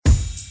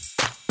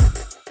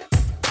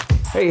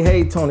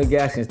Hey, Tony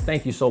Gaskins,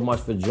 thank you so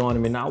much for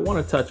joining me. Now, I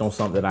want to touch on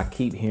something that I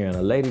keep hearing.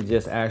 A lady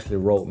just actually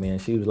wrote me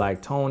and she was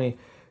like, Tony,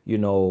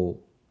 you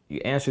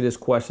answer this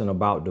question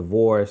about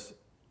divorce.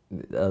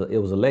 It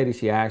was a lady,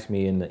 she asked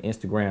me in the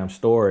Instagram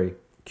story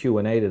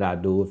Q&A that I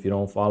do. If you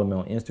don't follow me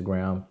on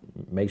Instagram,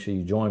 make sure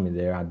you join me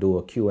there. I do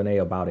a Q&A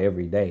about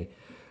every day,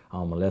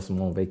 unless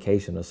I'm on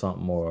vacation or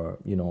something or,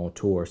 on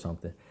tour or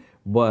something.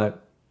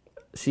 But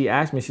she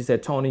asked me, she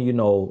said, Tony,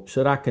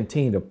 should I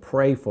continue to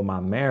pray for my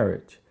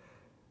marriage?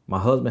 My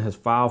husband has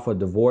filed for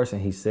divorce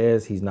and he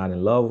says he's not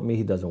in love with me.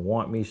 He doesn't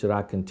want me. Should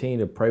I continue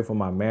to pray for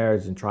my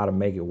marriage and try to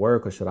make it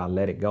work, or should I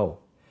let it go?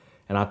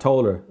 And I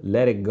told her,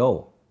 let it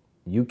go.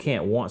 You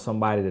can't want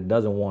somebody that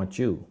doesn't want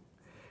you.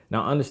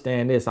 Now,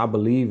 understand this. I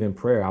believe in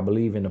prayer. I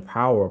believe in the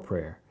power of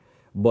prayer.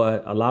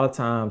 But a lot of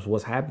times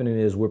what's happening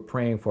is we're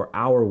praying for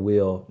our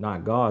will,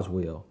 not God's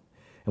will.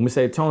 And we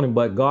say, Tony,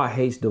 but God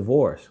hates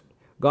divorce.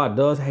 God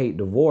does hate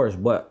divorce.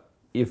 But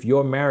if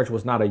your marriage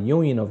was not a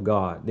union of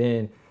God,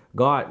 then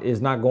God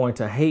is not going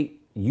to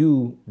hate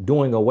you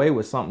doing away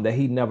with something that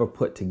he never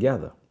put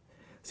together.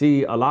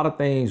 See, a lot of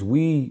things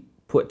we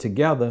put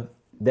together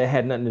that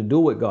had nothing to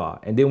do with God.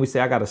 And then we say,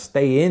 I got to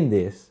stay in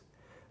this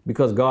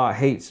because God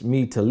hates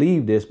me to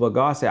leave this. But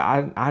God said,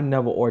 I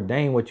never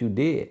ordained what you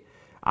did.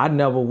 I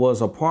never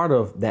was a part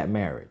of that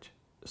marriage.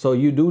 So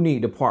you do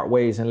need to part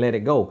ways and let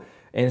it go.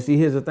 And see,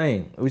 here's the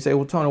thing. We say,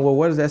 well, Tony,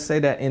 what does that say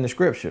that in the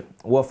scripture?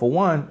 Well, for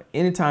one,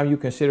 anytime you're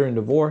considering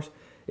divorce,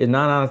 it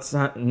 9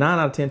 out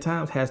of 10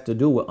 times has to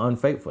do with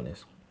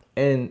unfaithfulness.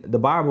 And the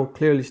Bible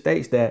clearly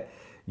states that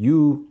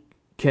you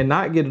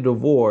cannot get a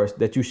divorce,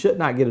 that you should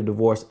not get a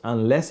divorce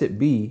unless it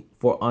be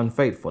for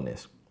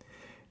unfaithfulness.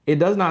 It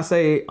does not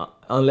say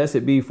unless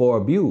it be for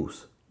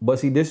abuse. But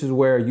see, this is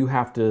where you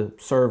have to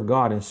serve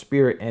God in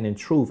spirit and in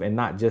truth and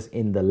not just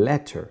in the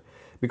letter.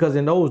 Because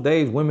in those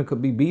days, women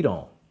could be beat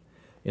on.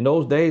 In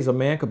those days, a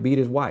man could beat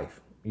his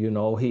wife.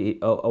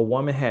 A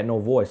woman had no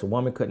voice. A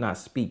woman could not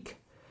speak.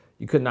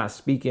 You could not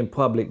speak in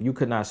public. You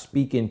could not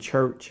speak in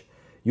church.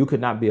 You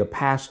could not be a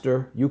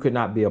pastor. You could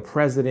not be a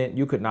president.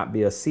 You could not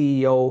be a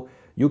CEO.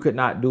 You could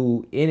not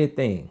do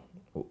anything.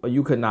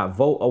 You could not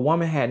vote. A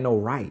woman had no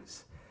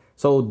rights.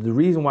 So the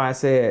reason why I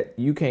said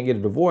you can't get a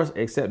divorce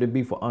except it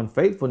be for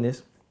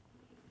unfaithfulness,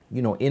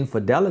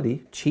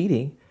 infidelity,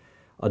 cheating,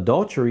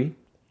 adultery,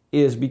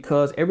 is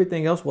because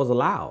everything else was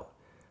allowed.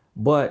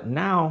 But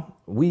now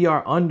we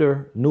are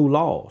under new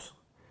laws.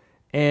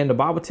 And the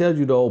Bible tells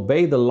you to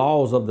obey the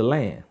laws of the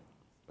land.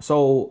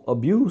 So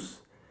abuse,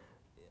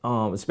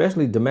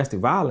 especially domestic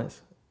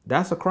violence,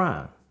 that's a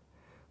crime.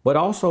 But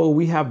also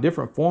we have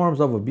different forms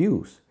of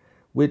abuse,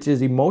 which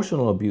is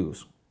emotional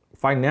abuse,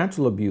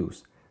 financial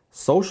abuse,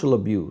 social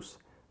abuse,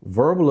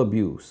 verbal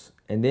abuse,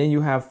 and then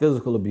you have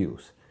physical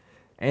abuse.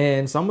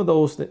 And some of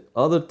those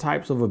other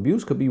types of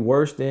abuse could be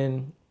worse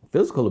than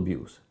physical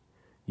abuse.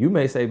 You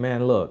may say,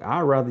 man, look,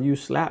 I'd rather you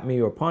slap me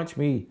or punch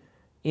me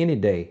any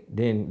day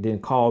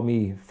than call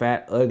me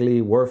fat, ugly,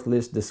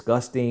 worthless,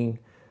 disgusting,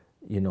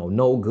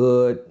 no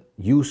good,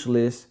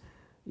 useless,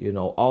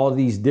 all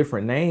these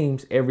different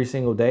names every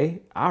single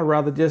day. I'd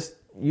rather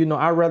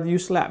you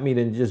slap me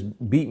than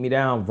just beat me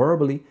down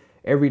verbally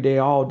every day,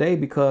 all day,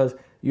 because,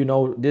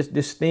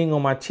 this sting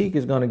on my cheek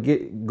is going to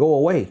go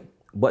away.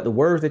 But the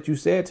words that you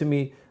said to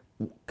me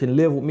can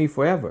live with me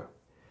forever.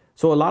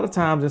 So a lot of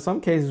times, in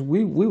some cases,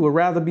 we would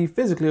rather be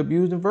physically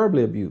abused than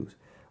verbally abused.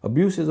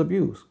 Abuse is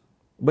abuse.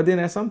 But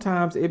then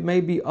sometimes it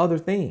may be other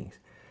things.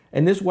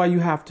 And this is why you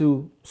have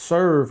to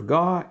serve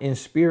God in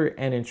spirit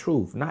and in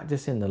truth, not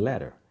just in the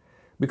letter,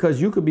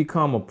 because you could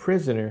become a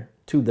prisoner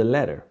to the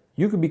letter.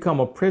 You could become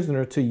a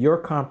prisoner to your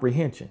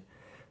comprehension.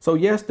 So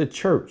yes, the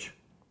church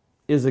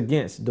is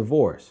against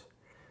divorce,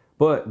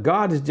 but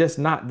God is just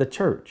not the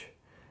church.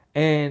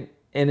 And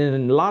in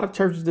a lot of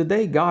churches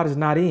today, God is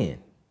not in.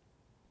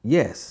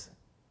 Yes,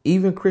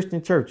 even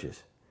Christian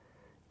churches.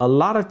 A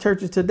lot of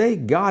churches today,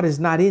 God is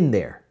not in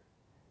there.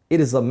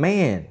 It is a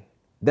man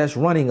that's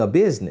running a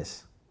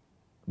business,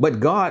 but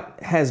God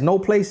has no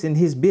place in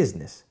his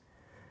business.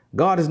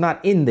 God is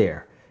not in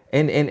there.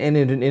 And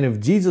if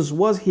Jesus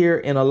was here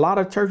in a lot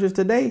of churches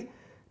today,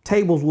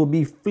 tables will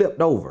be flipped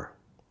over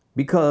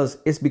because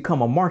it's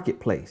become a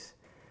marketplace.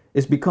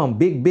 It's become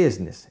big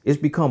business.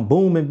 It's become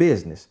booming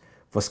business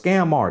for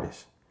scam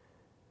artists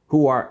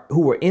who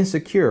were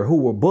insecure, who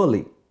were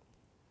bullied,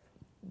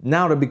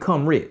 now to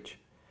become rich.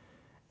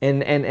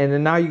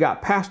 And now you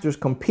got pastors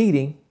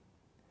competing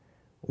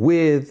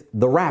with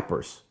the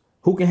rappers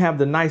who can have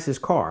the nicest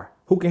car,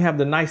 who can have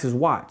the nicest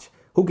watch,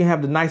 who can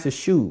have the nicest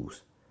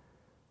shoes,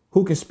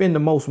 who can spend the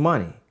most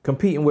money,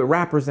 competing with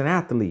rappers and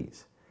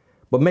athletes,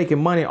 but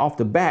making money off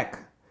the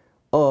back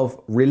of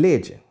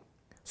religion.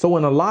 So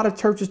in a lot of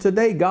churches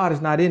today, God is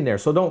not in there.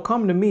 So don't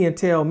come to me and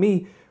tell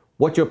me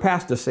what your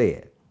pastor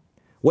said,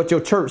 what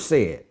your church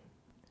said.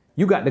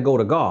 You got to go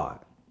to God.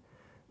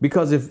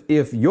 Because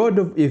if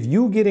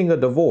you getting a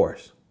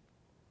divorce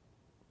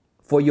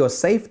for your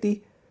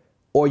safety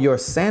or your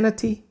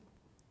sanity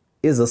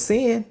is a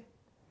sin,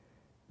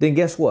 then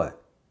guess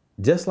what?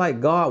 Just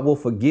like God will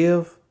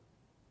forgive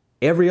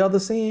every other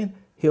sin,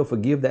 he'll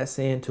forgive that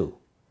sin too.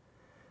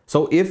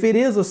 So if it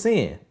is a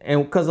sin,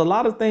 and because a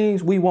lot of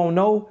things we won't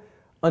know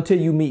until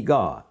you meet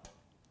God.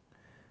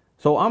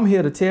 So I'm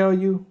here to tell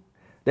you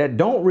that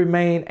don't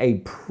remain a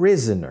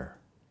prisoner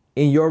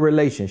in your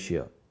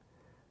relationship,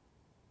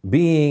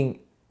 being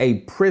a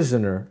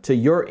prisoner to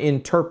your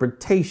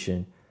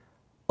interpretation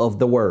of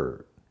the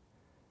word.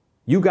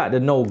 You got to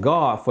know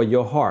God for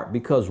your heart,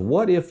 because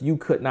what if you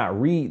could not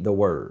read the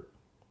word?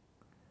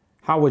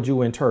 How would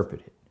you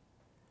interpret it?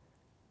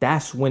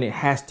 That's when it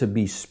has to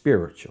be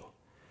spiritual.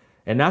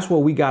 And that's where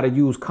we got to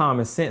use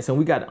common sense, and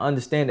we got to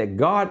understand that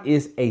God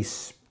is a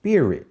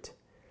spirit,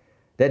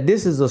 that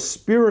this is a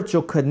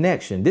spiritual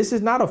connection. This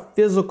is not a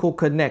physical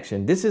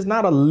connection. This is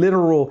not a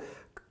literal,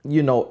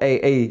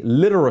 a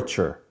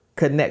literature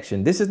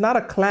connection. This is not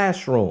a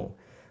classroom.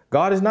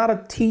 God is not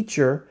a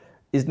teacher,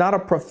 is not a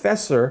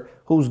professor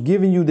who's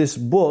giving you this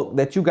book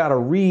that you got to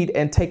read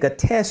and take a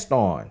test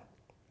on,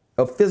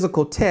 a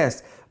physical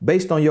test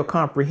based on your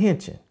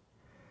comprehension.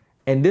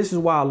 And this is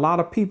why a lot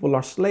of people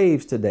are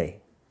slaves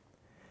today,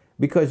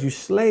 because you're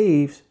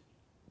slaves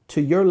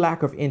to your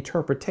lack of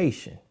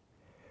interpretation,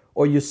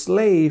 or you're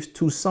slaves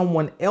to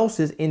someone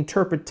else's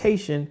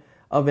interpretation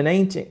of an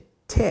ancient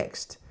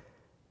text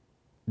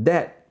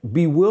that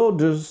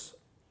bewilders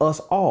us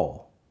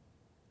all.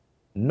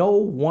 No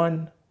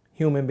one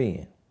human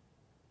being,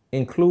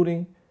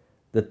 including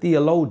the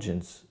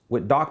theologians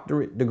with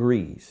doctorate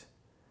degrees,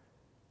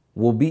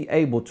 will be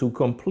able to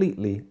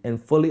completely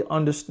and fully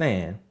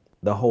understand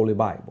the Holy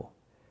Bible,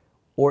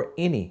 or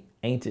any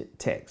ancient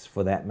text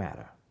for that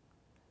matter,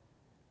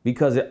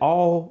 because it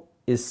all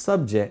is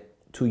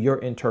subject to your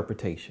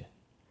interpretation.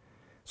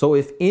 So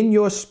if in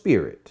your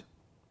spirit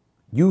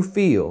you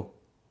feel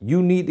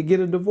you need to get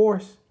a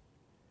divorce,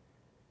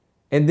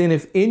 and then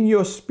if in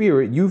your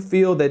spirit you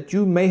feel that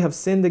you may have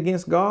sinned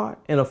against God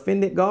and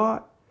offended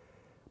God,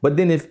 but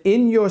then if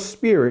in your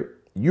spirit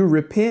you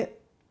repent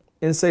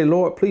and say,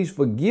 Lord, please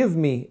forgive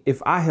me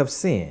if I have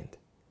sinned,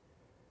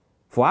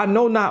 for I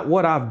know not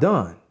what I've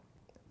done,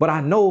 but I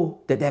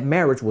know that that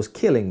marriage was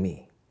killing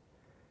me.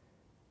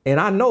 And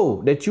I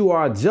know that you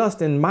are a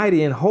just and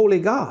mighty and holy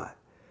God.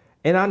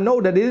 And I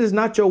know that it is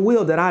not your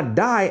will that I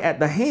die at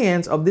the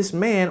hands of this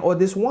man or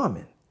this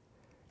woman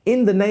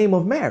in the name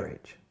of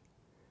marriage.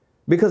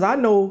 Because I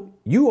know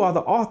you are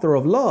the author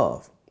of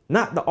love,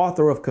 not the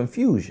author of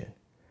confusion.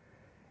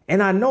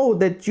 And I know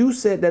that you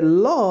said that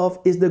love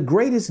is the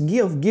greatest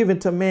gift given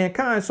to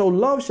mankind. So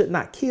love should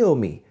not kill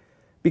me,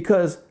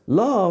 because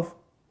love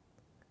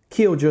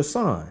killed your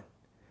son,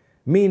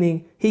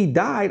 meaning he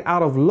died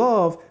out of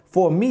love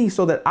for me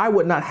so that I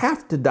would not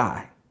have to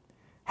die.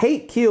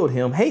 Hate killed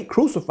him, hate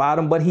crucified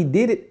him, but he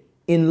did it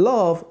in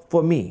love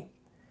for me.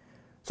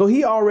 So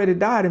he already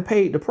died and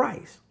paid the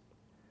price.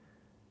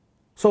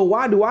 So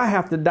why do I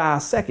have to die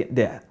a second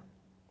death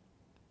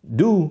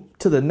due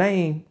to the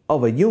name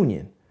of a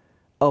union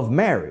of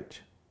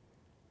marriage?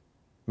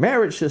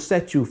 Marriage should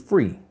set you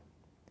free.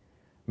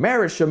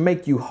 Marriage should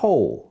make you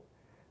whole.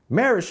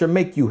 Marriage should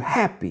make you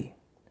happy.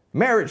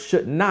 Marriage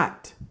should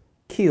not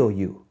kill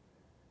you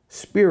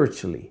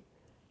spiritually,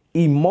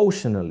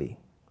 emotionally,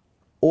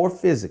 or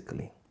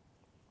physically.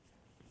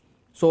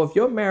 So if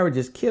your marriage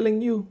is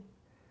killing you,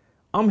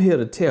 I'm here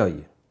to tell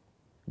you,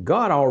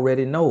 God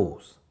already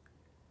knows.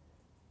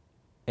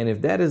 And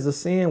if that is a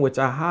sin, which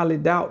I highly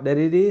doubt that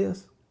it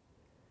is,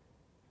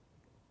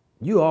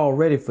 you're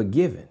already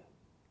forgiven.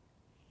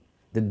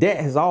 The debt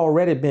has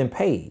already been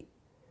paid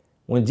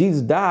when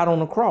Jesus died on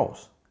the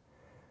cross.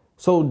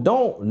 So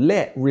don't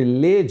let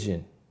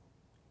religion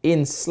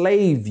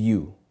enslave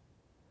you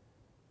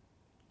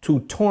to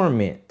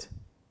torment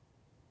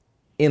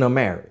in a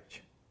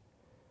marriage.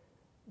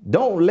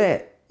 Don't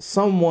let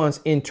someone's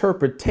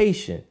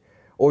interpretation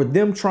or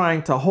them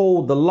trying to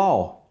hold the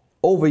law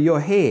over your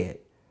head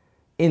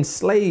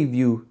enslave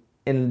you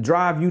and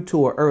drive you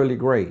to an early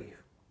grave.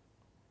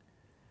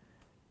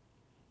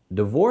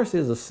 Divorce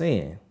is a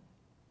sin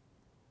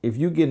if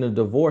you're getting a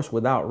divorce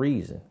without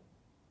reason.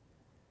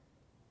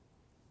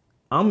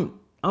 I'm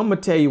going to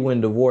tell you when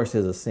divorce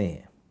is a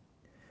sin.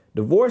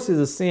 Divorce is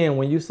a sin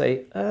when you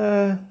say,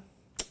 I'm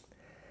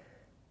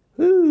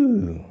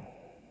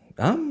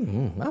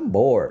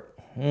bored.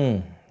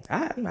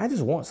 I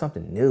just want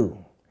something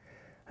new.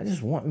 I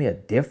just want me a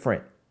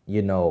different,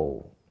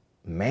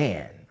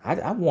 man.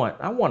 I want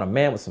a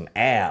man with some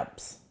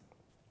abs.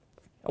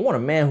 I want a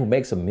man who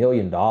makes $1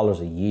 million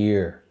a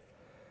year.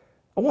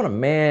 I want a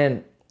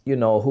man,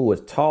 who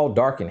is tall,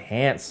 dark, and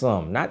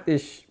handsome, not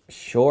this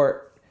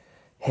short,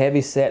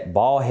 heavy-set,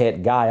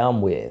 bald-head guy I'm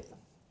with.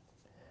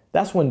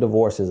 That's when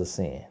divorce is a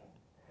sin.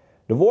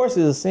 Divorce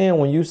is a sin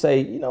when you say,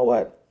 you know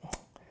what?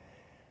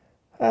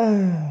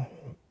 My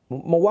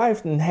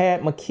wife done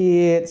had my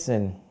kids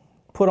and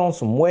put on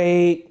some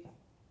weight.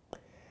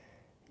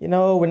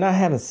 We're not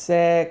having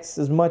sex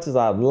as much as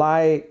I'd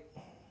like.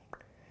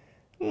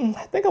 I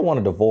think I want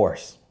a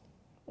divorce.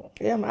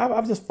 Yeah,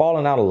 I've just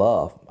fallen out of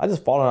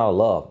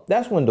love.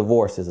 That's when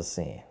divorce is a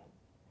sin.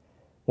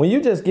 When you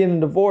just getting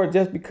a divorce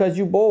just because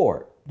you're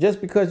bored.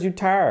 just because you're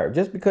tired,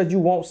 just because you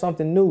want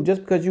something new,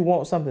 just because you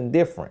want something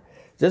different,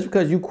 just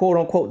because you quote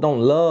unquote don't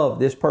love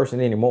this person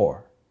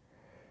anymore.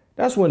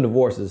 That's when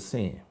divorce is a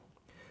sin.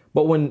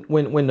 But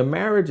when the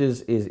marriage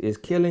is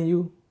killing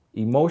you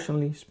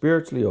emotionally,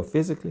 spiritually, or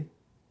physically,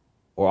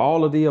 or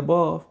all of the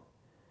above,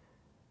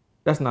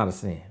 that's not a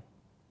sin.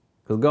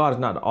 Because God is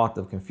not the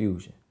author of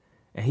confusion.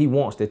 And he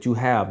wants that you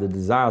have the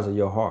desires of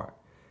your heart.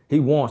 He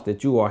wants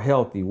that you are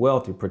healthy,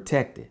 wealthy,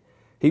 protected.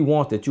 He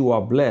wants that you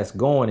are blessed,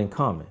 going and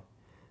coming.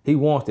 He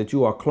wants that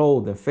you are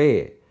clothed and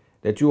fed,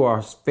 that you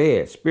are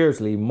fed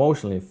spiritually,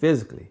 emotionally, and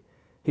physically.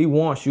 He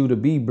wants you to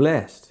be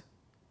blessed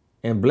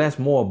and blessed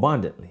more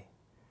abundantly,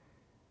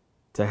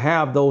 to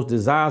have those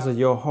desires of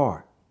your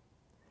heart.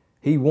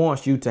 He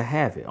wants you to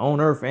have it on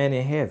earth and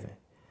in heaven,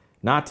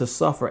 not to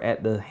suffer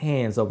at the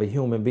hands of a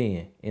human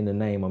being in the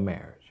name of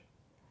marriage.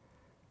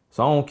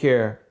 So I don't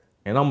care.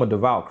 And I'm a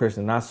devout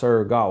Christian. I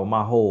serve God with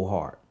my whole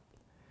heart.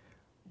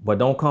 But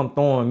don't come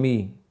throwing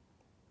me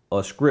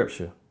a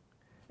scripture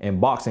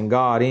and boxing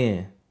God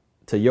in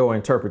to your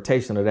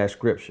interpretation of that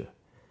scripture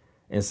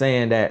and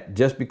saying that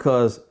just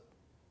because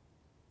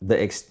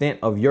the extent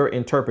of your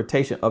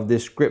interpretation of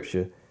this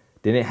scripture,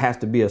 then it has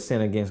to be a sin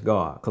against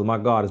God, because my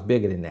God is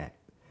bigger than that.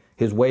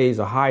 His ways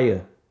are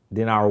higher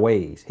than our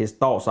ways. His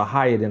thoughts are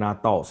higher than our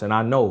thoughts. And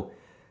I know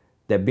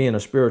that being a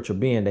spiritual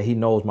being, that he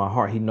knows my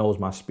heart, he knows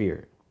my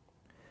spirit.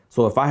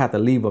 So if I have to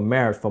leave a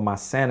marriage for my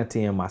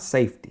sanity and my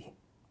safety,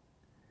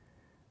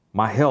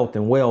 my health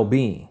and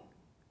well-being,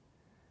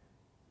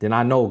 then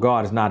I know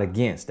God is not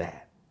against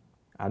that.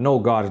 I know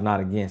God is not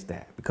against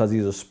that, because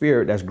he's a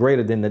spirit that's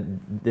greater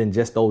than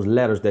just those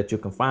letters that you're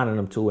confining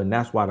them to. And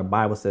that's why the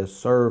Bible says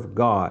serve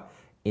God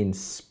in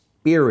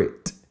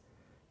spirit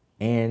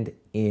and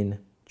in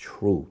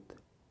truth.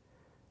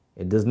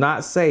 It does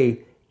not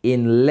say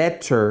in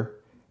letter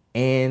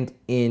and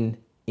in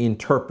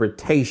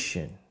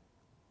interpretation.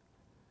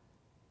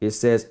 It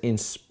says in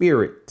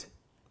spirit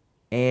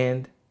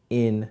and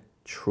in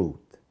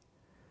truth.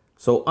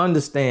 So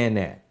understand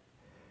that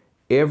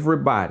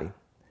everybody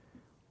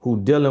who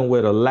dealing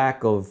with a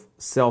lack of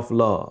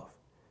self-love,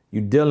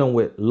 you're dealing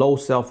with low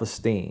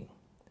self-esteem,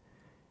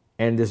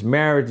 and this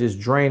marriage is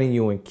draining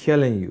you and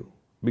killing you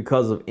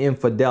because of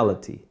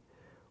infidelity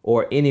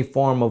or any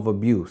form of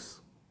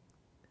abuse,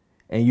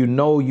 and you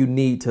know you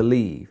need to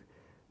leave,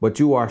 but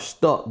you are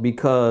stuck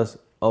because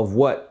of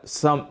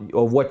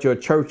what your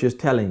church is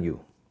telling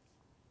you,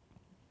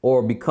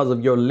 or because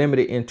of your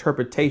limited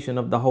interpretation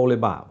of the Holy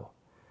Bible.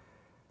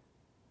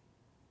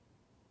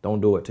 Don't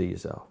do it to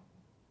yourself.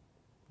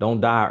 Don't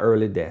die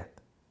early death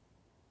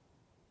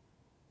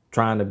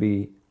trying to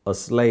be a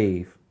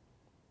slave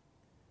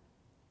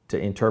to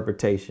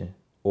interpretation,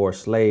 or a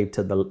slave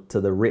to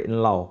the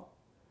written law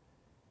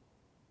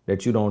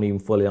that you don't even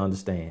fully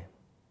understand.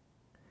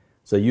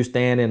 So you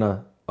stand in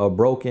a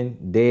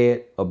broken,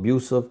 dead,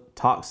 abusive,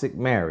 toxic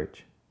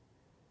marriage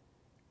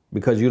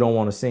because you don't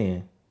want to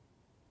sin,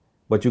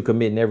 but you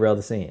committing every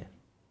other sin.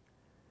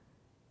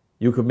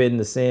 You committing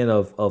the sin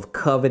of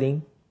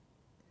coveting.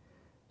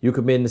 You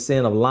committing the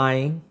sin of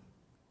lying.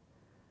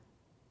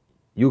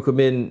 You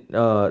committing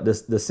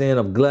the sin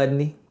of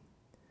gluttony.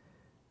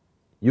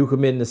 You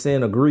committing the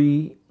sin of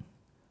greed,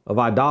 of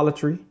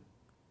idolatry.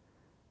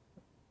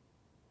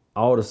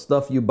 All the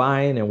stuff you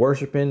buying and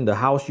worshiping, the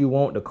house you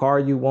want, the car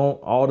you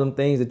want, all them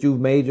things that you've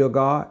made your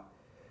God.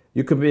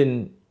 You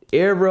committing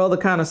every other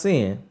kind of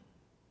sin.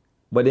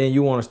 But then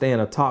you want to stay in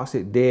a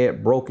toxic,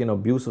 dead, broken,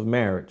 abusive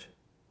marriage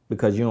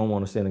because you don't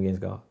want to sin against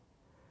God.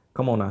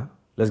 Come on now.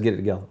 Let's get it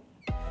together.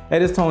 Hey,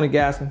 this is Tony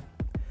Gaskin.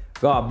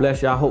 God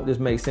bless you. I hope this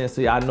makes sense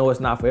to you. I know it's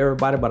not for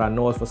everybody, but I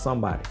know it's for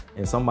somebody.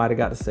 And somebody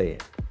got to say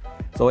it.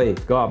 So, hey,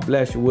 God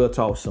bless you. We'll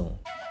talk soon.